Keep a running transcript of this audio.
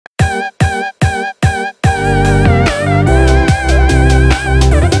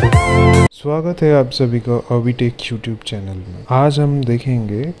स्वागत है आप सभी का अभी टेक यूट्यूब चैनल में। आज हम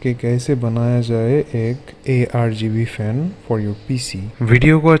देखेंगे कि कैसे बनाया जाए एक ARGB fan for your PC.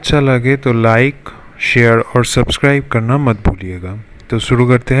 Video को अच्छा लगे तो लाइक, शेयर और सब्सक्राइब करना मत भूलिएगा। तो शुरू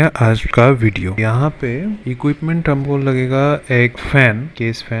करते हैं आज का वीडियो। यहाँ पे इक्विपमेंट हमको लगेगा एक fan,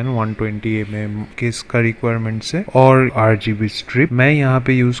 case fan 120 mm case का रिक्वायरमेंट से, और RGB स्ट्रिप। मैं यहाँ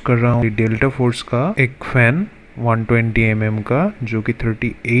पे यूज कर रहा हूँ डेल्टा फोर्स का एक फैन 120 mm का, जो कि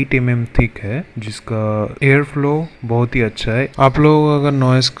 38 mm थिक है, जिसका एयर फ्लो बहुत ही अच्छा है। आप लोगों को अगर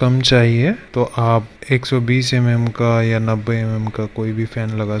नॉइस कम चाहिए तो आप 120 mm का या 90 mm का कोई भी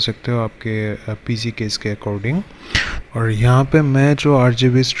फैन लगा सकते हो आपके पीसी केस के अकॉर्डिंग। और यहाँ पे मैं जो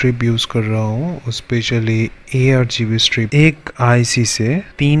RGB स्ट्रिप यूज कर रहा हूँ, स्पेशली ARGB स्ट्रिप, एक IC से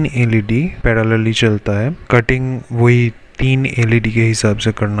 3 LED पैरेलली चलता है। कटिंग वही 3 LED के हिसाब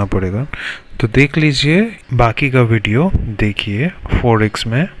से करना पड़ेगा। तो देख लीजिए, बाकी का वीडियो देखिए 4x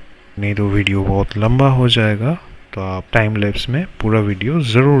में, नहीं तो वीडियो बहुत लंबा हो जाएगा। तो आप टाइम लैप्स में पूरा वीडियो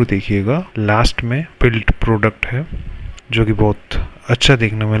ज़रूर देखिएगा। लास्ट में बिल्ड प्रोडक्ट है जो कि बहुत अच्छा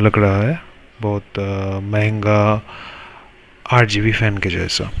देखने में लग रहा है, बहुत महंगा RGB फैन के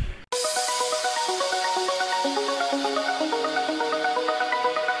जैसा।